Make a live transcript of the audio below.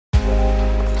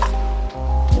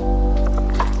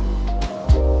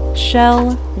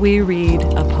Shall we read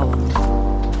a poem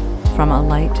from A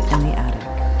Light in the Attic?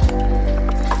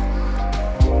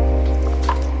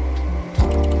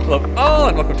 Hello all,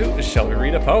 and welcome to Shall We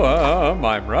Read a Poem?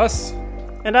 I'm Russ.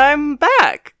 And I'm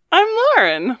back. I'm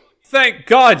Lauren. Thank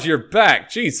God you're back.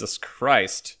 Jesus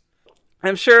Christ.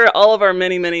 I'm sure all of our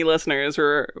many, many listeners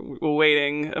were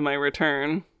waiting my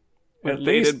return with At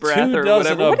bated least breath 2 or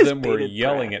dozen whatever. of them were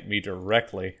yelling at me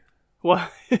directly. What?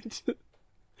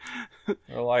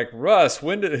 They're like, Russ,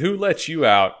 who let you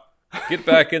out? Get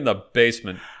back in the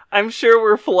basement. I'm sure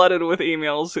we're flooded with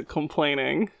emails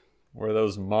complaining. Where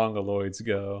those mongoloids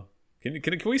go. Can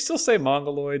we still say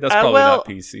mongoloid? That's probably not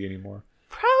PC anymore.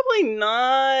 Probably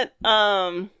not.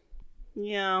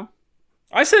 Yeah.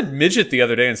 I said midget the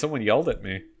other day and someone yelled at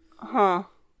me. Huh.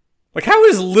 Like, how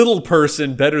is little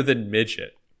person better than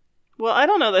midget? Well, I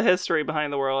don't know the history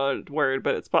behind the word,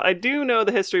 but I do know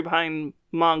the history behind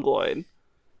mongoloid.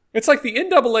 It's like the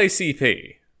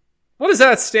NAACP. What does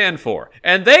that stand for?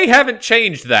 And they haven't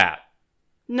changed that.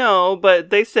 No, but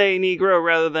they say Negro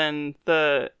rather than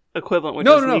the equivalent, which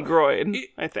is Negroid,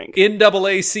 I think.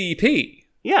 NAACP.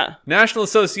 Yeah. National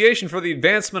Association for the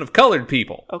Advancement of Colored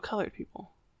People. Oh, colored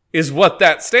people. Is what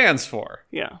that stands for.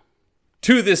 Yeah.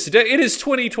 To this day, it is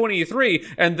 2023,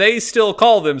 and they still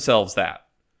call themselves that.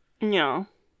 Yeah.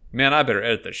 Man, I better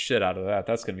edit the shit out of that.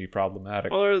 That's going to be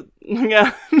problematic. Or,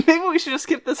 yeah, maybe we should just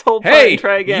skip this whole part and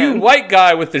try again. You white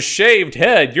guy with the shaved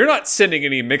head, you're not sending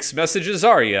any mixed messages,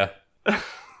 are you?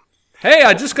 Hey,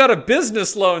 I just got a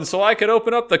business loan so I could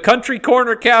open up the Country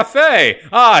Corner Cafe.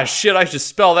 Ah, shit, I should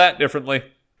spell that differently.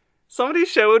 Somebody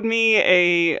showed me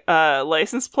a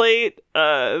license plate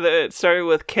that started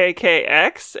with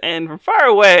KKX, and from far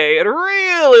away, it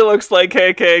really looks like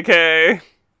KKK.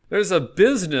 There's a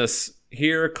business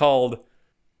here called,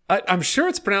 I'm sure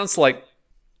it's pronounced like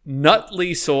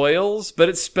Nutley Soils, but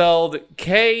it's spelled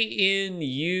K-N-U-T,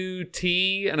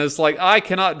 and it's like, I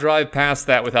cannot drive past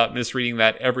that without misreading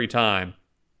that every time.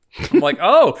 I'm like,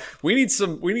 oh, we need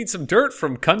some dirt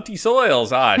from Cunty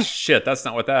Soils. Ah, shit, that's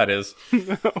not what that is.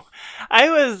 No. I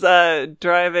was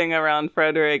driving around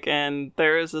Frederick, and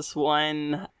there was this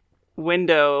one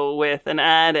window with an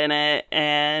ad in it,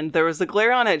 and there was a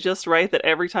glare on it just right that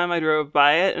every time I drove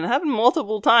by it, and it happened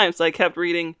multiple times, I kept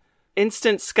reading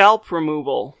instant scalp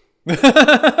removal.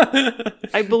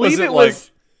 I believe it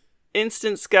was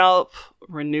instant scalp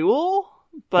renewal,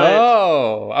 but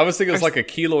I was thinking it was like a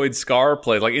keloid scar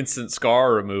play, like instant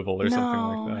scar removal or something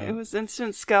like that. It was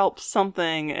instant scalp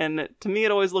something, and to me it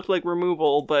always looked like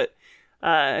removal, but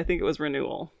I think it was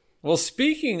renewal. Well,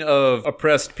 speaking of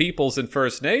oppressed peoples and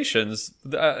First Nations,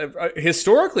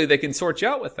 historically they can sort you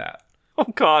out with that. Oh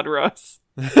God, Russ.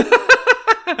 Oh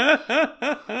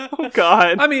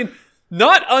God. I mean,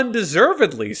 not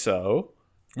undeservedly so.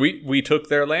 We took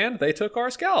their land, they took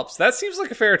our scalps. That seems like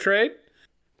a fair trade.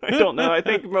 I don't know. I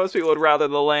think most people would rather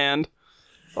the land.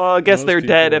 Well, I guess they're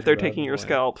dead if they're taking your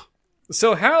scalp.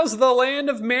 So how's the land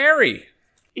of Mary?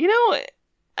 You know,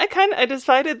 I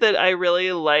decided that I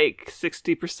really like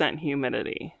 60%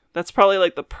 humidity. That's probably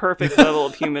like the perfect level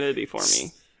of humidity for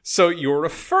me. So you're a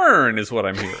fern is what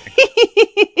I'm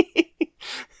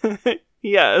hearing.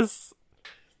 Yes.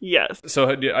 So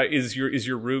is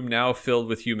your room now filled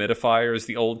with humidifiers,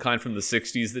 the old kind from the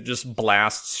 60s that just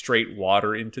blast straight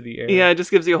water into the air? Yeah, it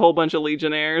just gives you a whole bunch of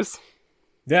Legionnaires.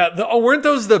 Yeah, weren't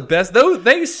those the best?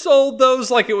 They sold those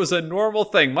like it was a normal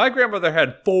thing. My grandmother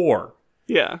had 4.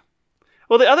 Yeah.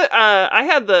 Well, the other, I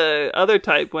had the other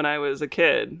type when I was a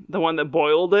kid. The one that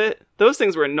boiled it. Those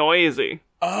things were noisy.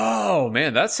 Oh,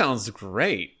 man, that sounds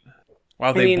great.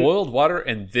 Wow, they boiled water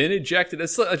and then ejected.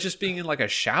 It's just being in like a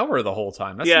shower the whole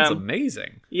time. That sounds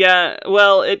amazing. Yeah,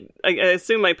 well, I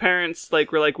assume my parents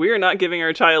were like, we are not giving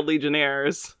our child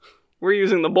Legionnaires. We're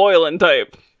using the boiling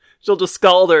type. She'll just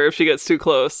scald her if she gets too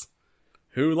close.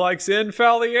 Who likes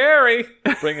infalieri?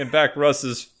 Bringing back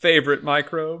Russ's favorite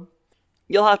microbe.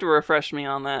 You'll have to refresh me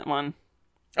on that one.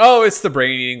 Oh, it's the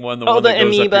brain-eating one. The one that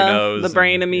goes amoeba, up your nose. The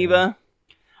brain amoeba. Yeah.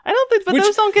 I don't think, but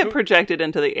those don't get projected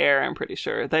into the air, I'm pretty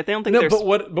sure. They don't think but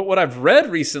what I've read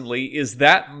recently is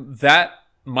that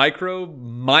microbe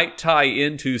might tie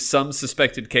into some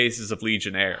suspected cases of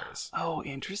Legionnaires. Oh,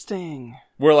 interesting.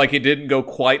 Where like it didn't go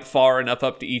quite far enough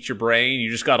up to eat your brain,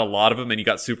 you just got a lot of them and you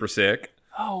got super sick.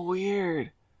 Oh,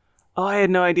 weird. Oh, I had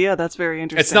no idea. That's very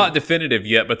interesting. It's not definitive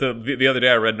yet, but the other day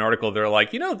I read an article, they're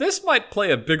like, this might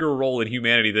play a bigger role in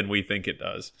humanity than we think it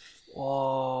does.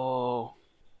 Whoa.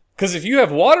 Because if you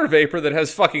have water vapor that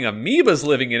has fucking amoebas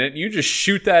living in it, and you just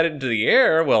shoot that into the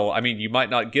air, well, I mean, you might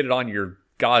not get it on your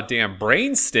goddamn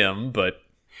brainstem, but...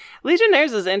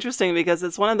 Legionnaires is interesting because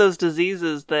it's one of those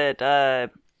diseases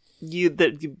that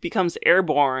becomes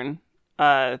airborne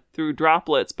through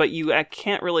droplets, but you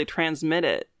can't really transmit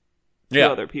it to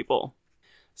other people.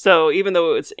 So even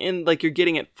though it's in, like, you're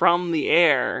getting it from the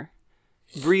air,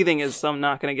 breathing is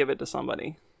not going to give it to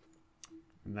somebody.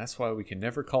 And that's why we can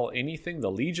never call anything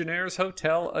the Legionnaires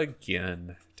Hotel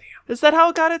again. Damn. Is that how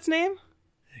it got its name?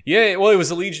 Yeah, well, it was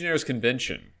the Legionnaires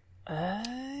Convention.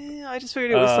 I just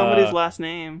figured it was somebody's last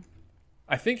name.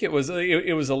 I think it was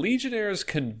a Legionnaires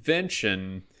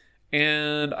Convention,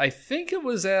 and I think it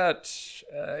was at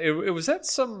it was at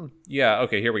some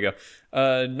here we go.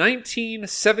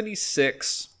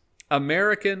 1976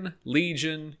 American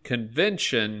Legion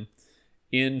Convention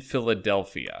in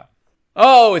Philadelphia.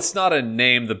 Oh, it's not a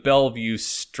name. The Bellevue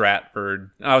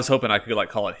Stratford. I was hoping I could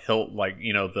call it Hilt,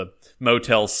 the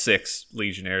Motel 6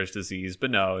 Legionnaires disease, but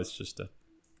no, it's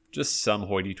just some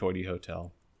hoity-toity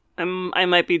hotel. I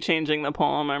might be changing the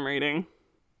poem I'm reading.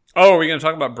 Oh, are we going to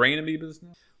talk about brain amoebas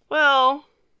now? Well,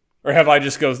 or have I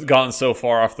just gone so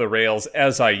far off the rails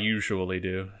as I usually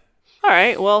do? All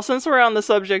right. Well, since we're on the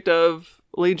subject of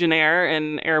Legionnaire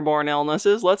and airborne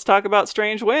illnesses, let's talk about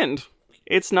strange wind.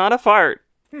 It's not a fart.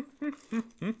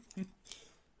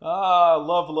 I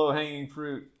love low-hanging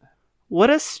fruit. What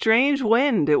a strange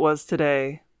wind it was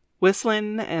today,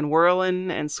 whistling and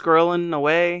whirling and skirling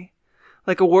away,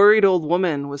 like a worried old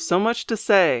woman with so much to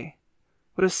say.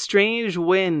 What a strange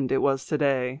wind it was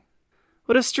today.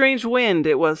 What a strange wind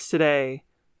it was today,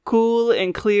 cool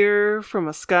and clear from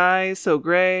a sky so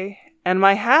gray, and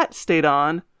my hat stayed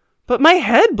on, but my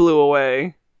head blew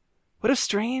away. What a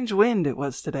strange wind it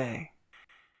was today.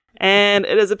 And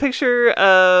it is a picture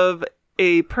of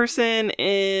a person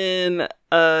in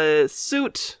a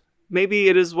suit. Maybe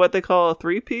it is what they call a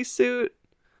three-piece suit,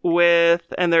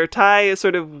 and their tie is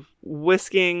sort of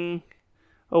whisking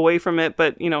away from it,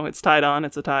 but it's tied on,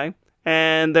 it's a tie.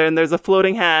 And then there's a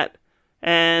floating hat,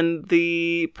 and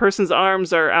the person's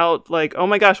arms are out like, oh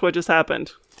my gosh, what just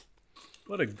happened?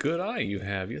 What a good eye you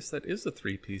have. Yes, that is a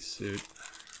three-piece suit.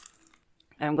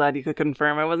 I'm glad you could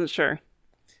confirm. I wasn't sure.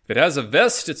 If it has a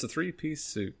vest, it's a three-piece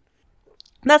suit.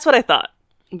 That's what I thought,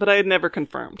 but I had never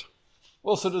confirmed.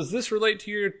 Well, so does this relate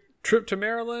to your trip to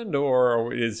Maryland,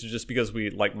 or is it just because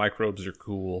microbes are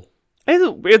cool?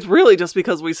 It's really just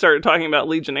because we started talking about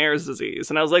Legionnaire's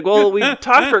disease, and I was like, well, we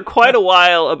talked for quite a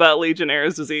while about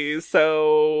Legionnaire's disease,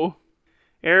 so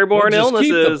airborne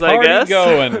illnesses, I guess.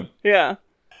 Going. Yeah.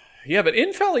 Yeah, but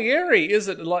Infalieri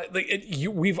isn't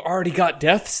we've already got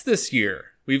deaths this year.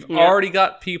 We've already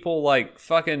got people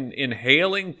fucking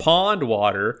inhaling pond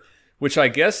water, which I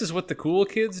guess is what the cool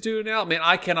kids do now. Man,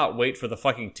 I cannot wait for the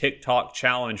fucking TikTok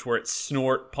challenge where it's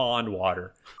snort pond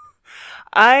water.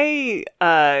 I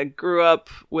grew up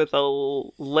with a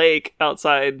lake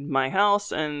outside my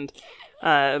house, and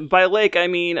by lake I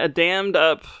mean a dammed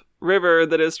up river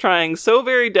that is trying so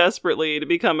very desperately to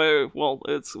become it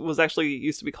was actually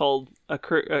used to be called a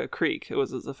creek. It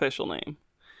was its official name.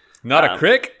 Not a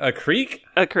crick? A creek?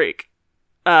 A creek.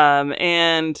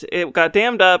 And it got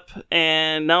dammed up,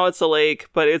 and now it's a lake,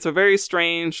 but it's a very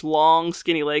strange, long,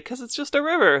 skinny lake, because it's just a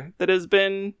river that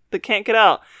can't get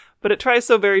out. But it tries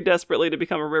so very desperately to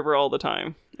become a river all the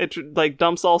time. It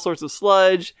dumps all sorts of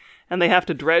sludge, and they have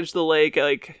to dredge the lake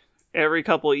every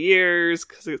couple of years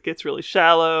because it gets really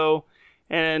shallow,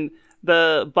 and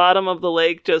the bottom of the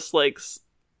lake just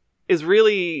is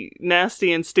really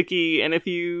nasty and sticky, and if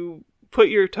you put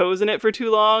your toes in it for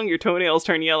too long, your toenails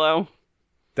turn yellow.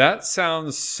 That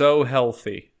sounds so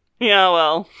healthy. Yeah,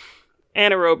 well,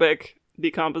 anaerobic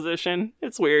decomposition.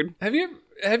 It's weird. Have you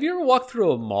ever walked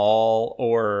through a mall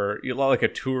or a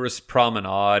tourist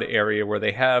promenade area where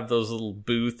they have those little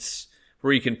booths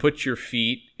where you can put your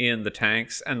feet in the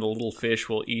tanks and the little fish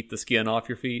will eat the skin off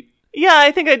your feet? Yeah,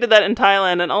 I think I did that in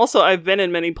Thailand, and also I've been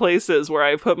in many places where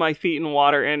I put my feet in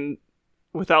water and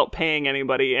without paying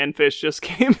anybody, and fish just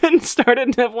came and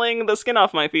started nibbling the skin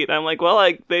off my feet. I'm like,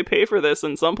 well, they pay for this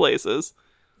in some places.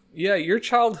 Yeah, your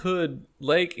childhood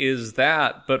lake is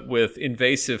that, but with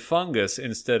invasive fungus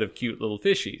instead of cute little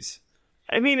fishies.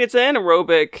 I mean, it's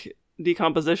anaerobic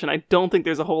decomposition. I don't think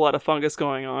there's a whole lot of fungus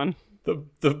going on.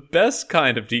 The best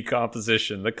kind of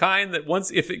decomposition, the kind that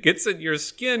if it gets in your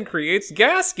skin, creates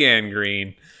gas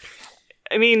gangrene.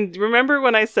 I mean, remember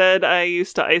when I said I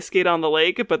used to ice skate on the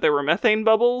lake, but there were methane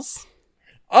bubbles?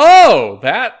 Oh,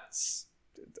 that's...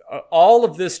 all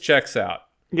of this checks out.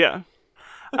 Yeah.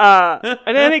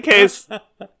 In any case,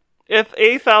 if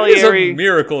a Falieri... It is a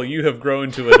miracle you have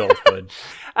grown to adulthood.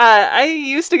 I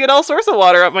used to get all sorts of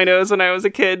water up my nose when I was a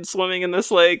kid swimming in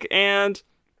this lake, and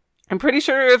I'm pretty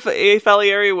sure if a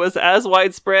Falieri was as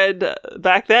widespread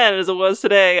back then as it was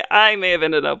today, I may have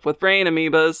ended up with brain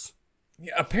amoebas.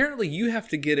 Yeah, apparently you have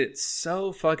to get it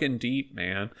so fucking deep,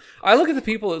 man. I look at the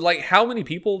people, like, how many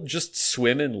people just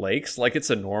swim in lakes like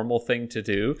it's a normal thing to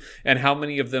do, and how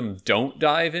many of them don't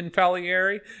dive in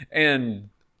Falieri, and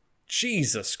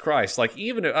Jesus Christ, like,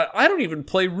 even I don't even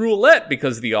play roulette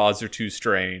because the odds are too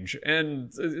strange. And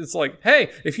it's like,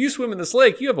 hey, if you swim in this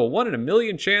lake, you have a 1 in a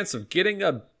million chance of getting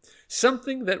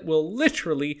something that will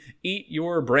literally eat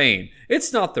your brain.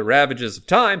 It's not the ravages of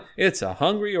time, it's a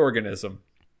hungry organism.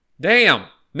 Damn,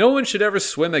 no one should ever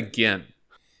swim again.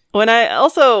 When I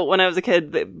was a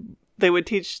kid, they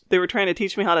were trying to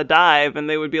teach me how to dive, and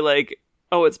they would be like,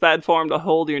 oh, it's bad form to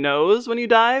hold your nose when you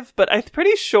dive. But I'm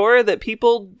pretty sure that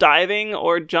people diving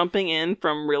or jumping in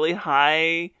from really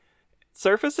high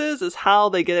surfaces is how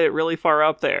they get it really far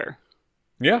up there.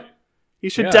 Yeah. You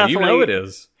should definitely, you know it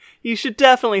is. You should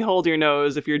definitely hold your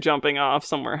nose if you're jumping off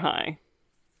somewhere high.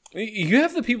 You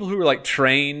have the people who are like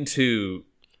trained to,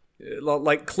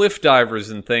 like cliff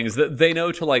divers and things, that they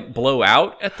know to like blow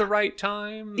out at the right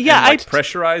time. Yeah, and, like,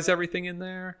 pressurize everything in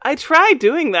there. I tried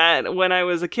doing that when I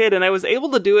was a kid, and I was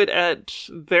able to do it at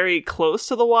very close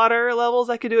to the water levels.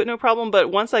 I could do it no problem,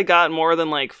 but once I got more than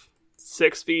like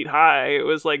 6 feet high, it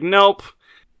was like, nope,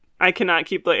 I cannot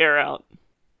keep the air out.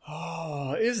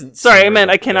 Oh, isn't sorry, I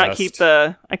meant I cannot keep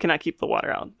the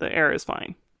water out. The air is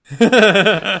fine.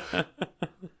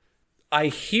 I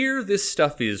hear this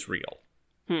stuff is real.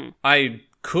 I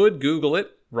could Google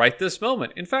it right this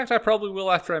moment. In fact, I probably will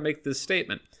after I make this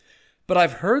statement. But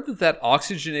I've heard that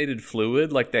oxygenated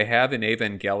fluid, like they have in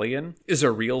Evangelion, is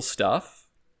a real stuff.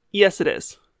 Yes, it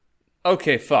is.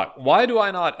 Okay, fuck. Why do I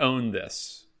not own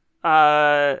this?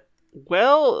 Well,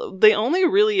 they only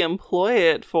really employ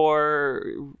it for...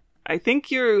 I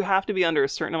think you have to be under a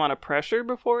certain amount of pressure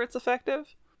before it's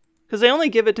effective. Because they only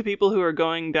give it to people who are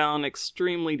going down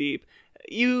extremely deep.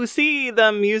 You see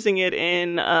them using it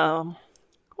in,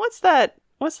 what's that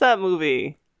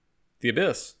movie? The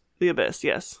Abyss. The Abyss,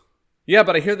 yes. Yeah,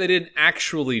 but I hear they didn't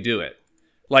actually do it.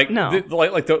 Like, no.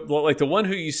 like the one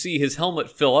who you see his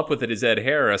helmet fill up with it is Ed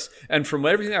Harris, and from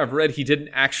everything I've read, he didn't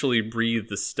actually breathe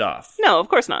the stuff. No, of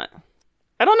course not.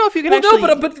 I don't know if you can actually...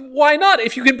 No, but why not,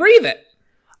 if you can breathe it?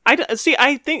 I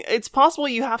think it's possible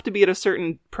you have to be at a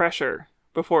certain pressure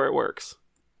before it works.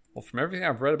 Well, from everything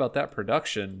I've read about that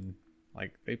production...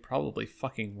 Like, they probably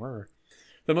fucking were.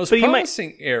 The most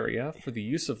promising area for the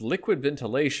use of liquid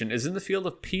ventilation is in the field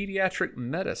of pediatric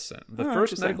medicine. The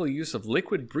first medical use of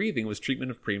liquid breathing was treatment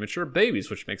of premature babies,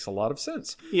 which makes a lot of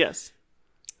sense. Yes.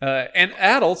 And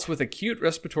adults with acute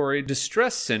respiratory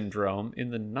distress syndrome in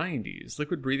the 90s.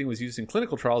 Liquid breathing was used in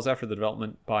clinical trials after the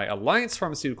development by Alliance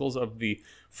Pharmaceuticals of the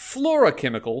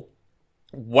fluorochemical.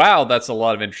 Wow, that's a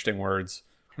lot of interesting words.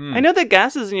 I know that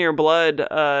gases in your blood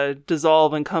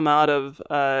dissolve and come out of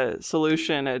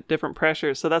solution at different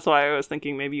pressures, so that's why I was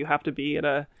thinking maybe you have to be at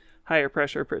a higher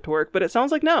pressure for it to work, but it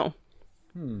sounds like no.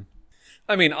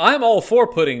 I mean, I'm all for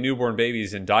putting newborn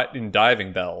babies in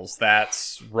diving bells.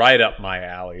 That's right up my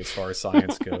alley as far as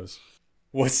science goes.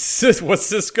 What's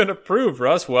this going to prove,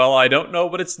 Russ? Well, I don't know,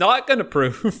 but it's not going to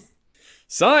prove.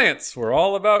 Science, we're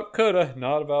all about coulda,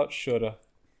 not about shoulda.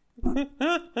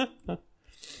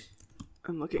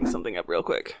 I'm looking something up real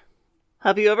quick.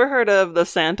 Have you ever heard of the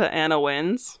Santa Ana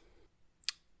winds?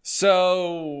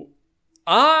 So,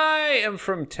 I am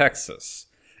from Texas.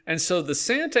 And so the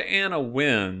Santa Ana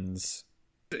winds,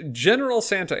 General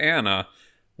Santa Ana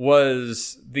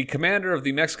was the commander of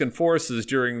the Mexican forces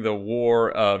during the War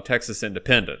of Texas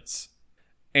Independence.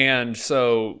 And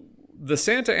so the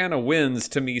Santa Ana winds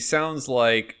to me sounds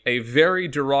like a very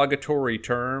derogatory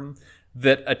term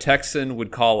that a Texan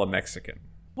would call a Mexican.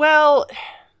 Well,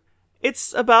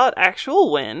 it's about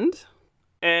actual wind,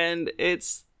 and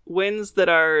it's winds that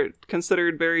are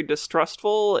considered very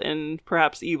distrustful and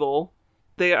perhaps evil.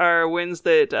 They are winds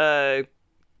that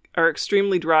are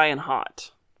extremely dry and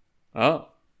hot. Oh.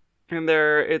 And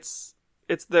they're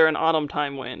an autumn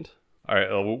time wind. All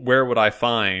right, where would I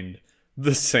find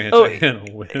the Santa Ana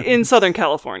wind? In Southern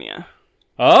California.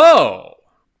 Oh!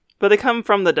 But they come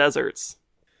from the deserts.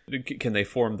 Can they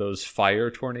form those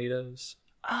fire tornadoes?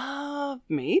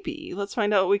 Maybe. Let's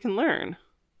find out what we can learn.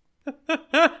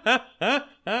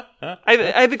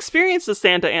 I've experienced the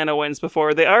Santa Ana winds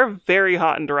before. They are very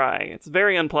hot and dry. It's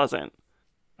very unpleasant.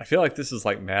 I feel like this is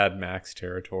like Mad Max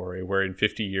territory, where in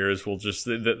 50 years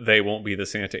they won't be the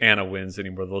Santa Ana winds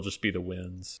anymore. They'll just be the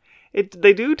winds.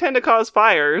 They do tend to cause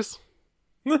fires.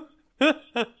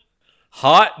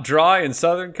 Hot, dry in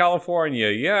Southern California.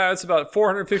 Yeah, it's about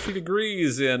 450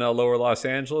 degrees in lower Los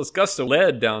Angeles. Gusts of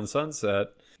lead down Sunset.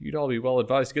 You'd all be well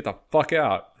advised to get the fuck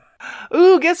out.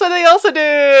 Ooh, guess what they also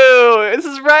do? This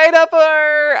is right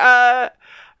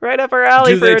Right up our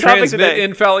alley Do for they a topic transmit today.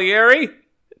 infaliary?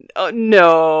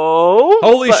 No.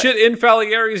 Holy but- shit,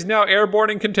 infaliary is now airborne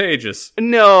and contagious.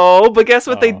 No, but guess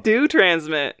what they Oh. do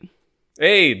transmit?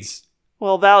 AIDS.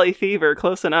 Well, valley fever,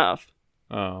 close enough.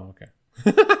 Oh, okay.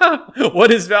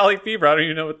 What is valley fever? I don't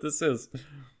even know what this is.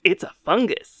 It's a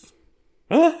fungus.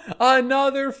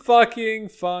 Another fucking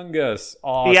fungus.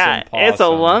 Awesome. Yeah, it's a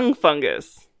possum. lung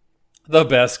fungus. The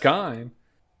best kind.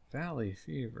 Valley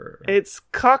fever. It's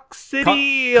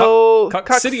coccidioides.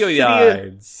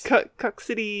 Coccidioides.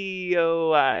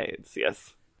 Coccidioides,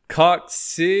 yes.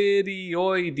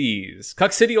 Coccidioides.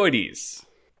 Coccidioides.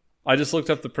 I just looked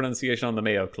up the pronunciation on the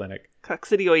Mayo Clinic.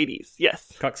 Coccidioides,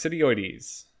 yes.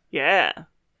 Coccidioides. Yeah.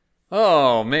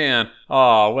 Oh, man.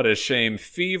 Oh, what a shame.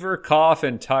 Fever, cough,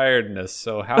 and tiredness.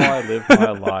 So how I live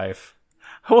my life.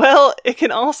 Well, it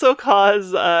can also cause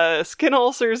skin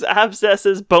ulcers,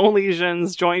 abscesses, bone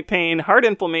lesions, joint pain, heart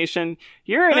inflammation,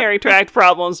 urinary tract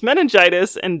problems,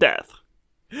 meningitis, and death.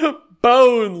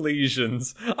 Bone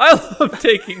lesions. I love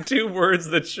taking two words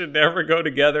that should never go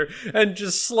together and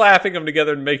just slapping them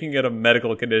together and making it a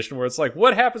medical condition where it's like,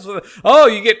 what happens with it? Oh,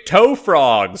 you get toe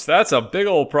frogs. That's a big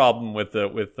old problem with the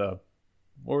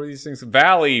what were these things?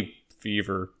 Valley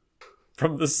fever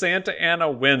from the Santa Ana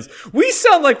winds. We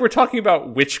sound like we're talking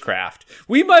about witchcraft.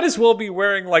 We might as well be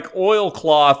wearing like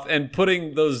oilcloth and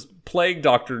putting those plague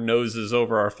doctor noses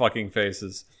over our fucking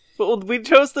faces. Well, we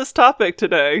chose this topic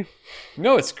today.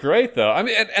 No, it's great though. I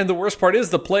mean, and the worst part is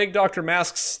the plague doctor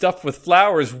masks stuffed with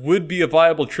flowers would be a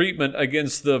viable treatment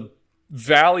against the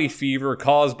valley fever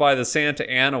caused by the Santa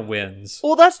Ana winds.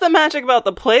 Well, that's the magic about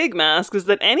the plague mask, is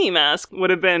that any mask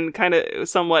would have been kind of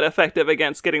somewhat effective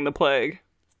against getting the plague.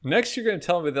 Next, you're going to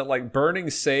tell me that like burning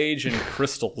sage and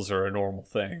crystals are a normal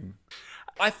thing.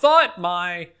 I thought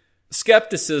my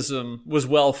skepticism was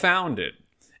well founded.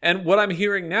 And what I'm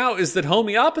hearing now is that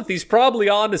homeopathy's probably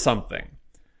onto something.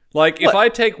 Like, if I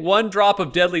take one drop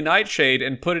of deadly nightshade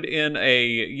and put it in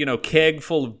a, keg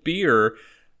full of beer,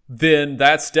 then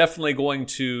that's definitely going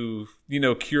to,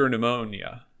 cure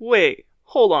pneumonia. Wait,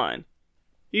 hold on.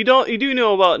 You do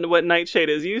know about what nightshade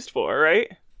is used for, right?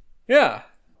 Yeah.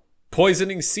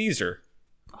 Poisoning Caesar.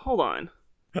 Hold on.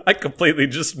 I completely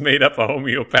just made up a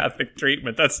homeopathic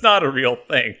treatment. That's not a real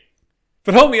thing.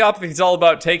 But homeopathy is all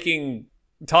about taking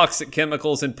toxic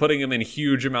chemicals and putting them in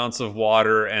huge amounts of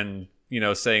water and,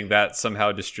 saying that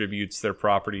somehow distributes their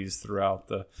properties throughout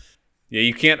the... Yeah,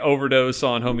 you can't overdose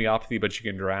on homeopathy, but you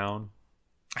can drown.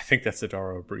 I think that's a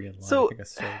Dara O'Brien line. So, I think I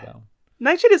stole that one.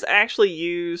 Nightshade is actually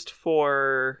used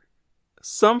for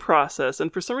some process,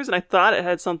 and for some reason I thought it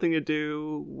had something to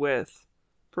do with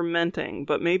fermenting,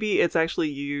 but maybe it's actually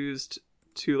used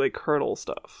to, curdle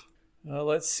stuff.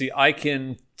 Let's see. I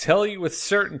can tell you with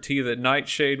certainty that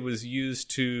nightshade was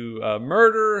used to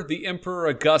murder the Emperor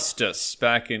Augustus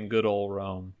back in good old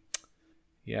Rome.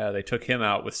 Yeah, they took him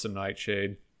out with some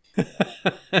nightshade.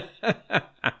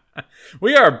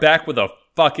 We are back with a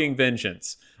fucking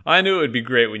vengeance. I knew it would be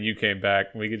great when you came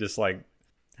back. We could just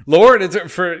Lauren,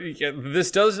 this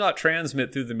does not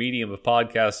transmit through the medium of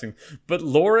podcasting, but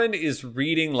Lauren is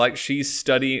reading like she's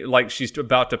studying, like she's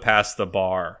about to pass the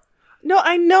bar. No,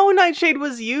 I know nightshade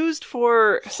was used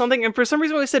for something, and for some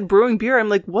reason when I said brewing beer, I'm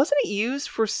like, wasn't it used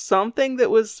for something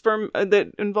that was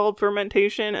that involved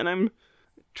fermentation? And I'm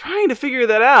trying to figure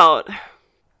that out.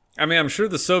 I mean, I'm sure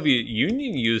the Soviet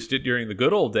Union used it during the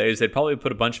good old days. They'd probably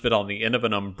put a bunch of it on the end of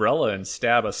an umbrella and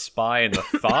stab a spy in the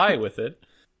thigh with it.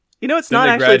 It's Then not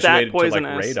they actually that graduated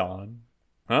poisonous. to radon.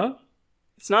 Huh?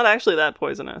 It's not actually that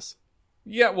poisonous.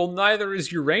 Yeah, well, neither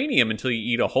is uranium until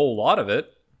you eat a whole lot of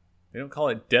it. They don't call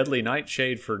it deadly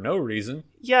nightshade for no reason.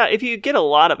 Yeah, if you get a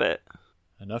lot of it.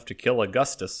 Enough to kill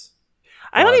Augustus.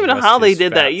 I don't even know rest how they his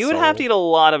did fat that. You would have to soul. eat a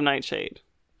lot of nightshade.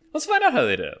 Let's find out how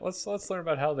they did it. Let's learn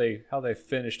about how they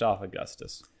finished off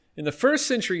Augustus. In the 1st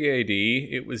century AD,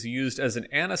 it was used as an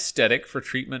anesthetic for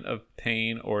treatment of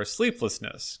pain or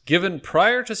sleeplessness, given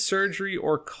prior to surgery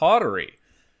or cautery.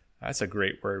 That's a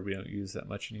great word. We don't use that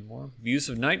much anymore. The use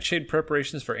of nightshade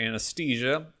preparations for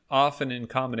anesthesia, often in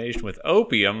combination with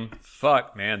opium.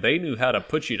 Fuck, man. They knew how to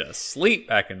put you to sleep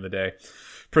back in the day.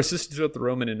 Persisted throughout the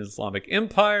Roman and Islamic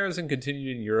empires and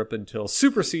continued in Europe until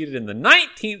superseded in the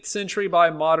 19th century by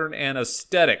modern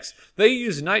anesthetics. They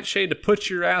used nightshade to put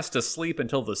your ass to sleep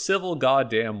until the Civil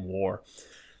Goddamn War.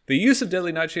 The use of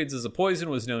deadly nightshades as a poison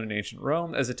was known in ancient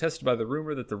Rome, as attested by the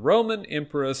rumor that the Roman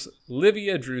Empress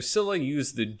Livia Drusilla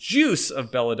used the juice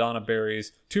of belladonna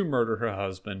berries to murder her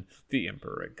husband, the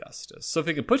Emperor Augustus. So if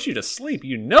it can put you to sleep,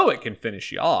 you know it can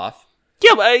finish you off.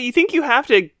 Yeah, but you think you have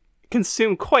to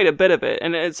consume quite a bit of it,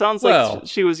 and it sounds like Well-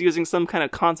 she was using some kind of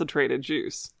concentrated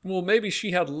juice. Well, maybe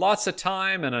she had lots of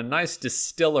time and a nice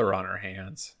distiller on her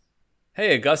hands.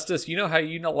 Hey, Augustus, you know how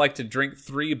you don't like to drink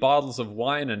 3 bottles of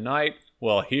wine a night?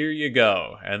 Well, here you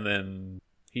go. And then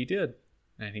he did.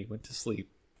 And he went to sleep.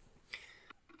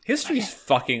 History's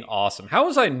fucking awesome. How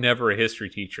was I never a history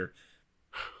teacher?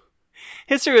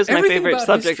 History was my Everything favorite about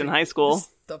subject history in high school. is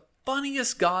the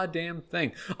funniest goddamn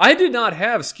thing. I did not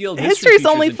have skilled history History's teachers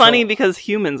only until- funny because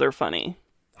humans are funny.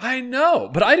 I know,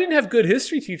 but I didn't have good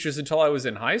history teachers until I was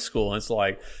in high school. And it's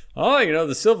like, oh,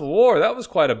 the Civil War, that was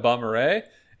quite a bummer, eh?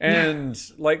 And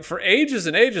like for ages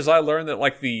and ages, I learned that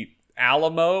like the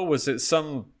Alamo was at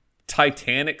some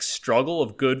titanic struggle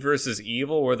of good versus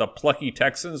evil where the plucky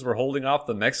Texans were holding off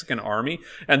the Mexican army.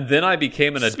 And then I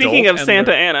became an adult. Speaking of and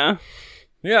Santa Ana.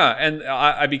 Yeah, and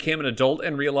I became an adult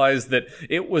and realized that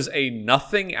it was a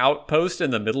nothing outpost in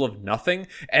the middle of nothing,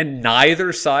 and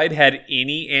neither side had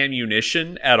any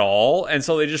ammunition at all, and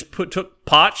so they just took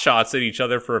pot shots at each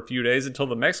other for a few days until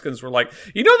the Mexicans were like,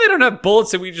 they don't have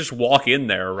bullets and we just walk in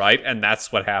there, right? And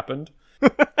that's what happened.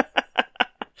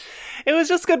 It was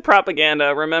just good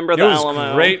propaganda. Remember the It was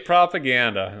Alamo. great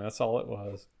propaganda. That's all it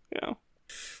was. Yeah.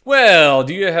 Well,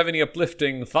 do you have any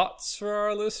uplifting thoughts for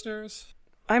our listeners?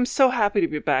 I'm so happy to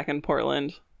be back in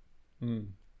Portland.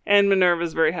 And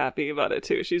Minerva's very happy about it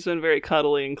too. She's been very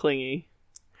cuddly and clingy.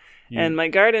 And my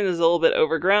garden is a little bit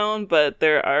overgrown, but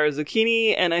there are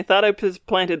zucchini, and I thought I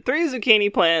planted 3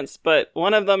 zucchini plants, but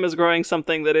one of them is growing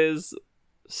something that is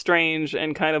strange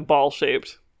and kind of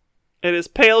ball-shaped. It is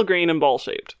pale green and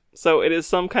ball-shaped. So it is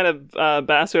some kind of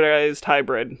bastardized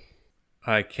hybrid.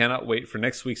 I cannot wait for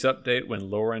next week's update when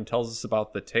Lauren tells us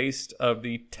about the taste of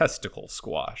the testicle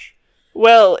squash.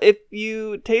 Well, if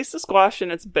you taste the squash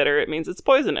and it's bitter, it means it's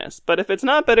poisonous. But if it's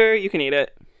not bitter, you can eat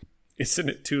it. Isn't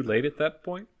it too late at that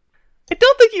point? I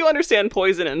don't think you understand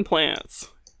poison in plants.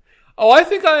 Oh, I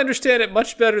think I understand it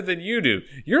much better than you do.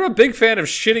 You're a big fan of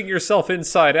shitting yourself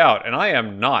inside out, and I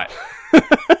am not.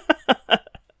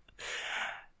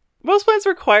 Most plants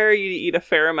require you to eat a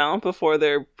fair amount before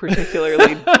they're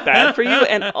particularly bad for you.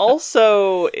 And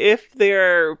also, if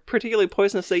they're particularly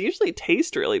poisonous, they usually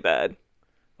taste really bad.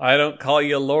 I don't call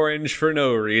you Lorange for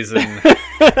no reason.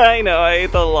 I know, I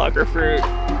ate the lager fruit.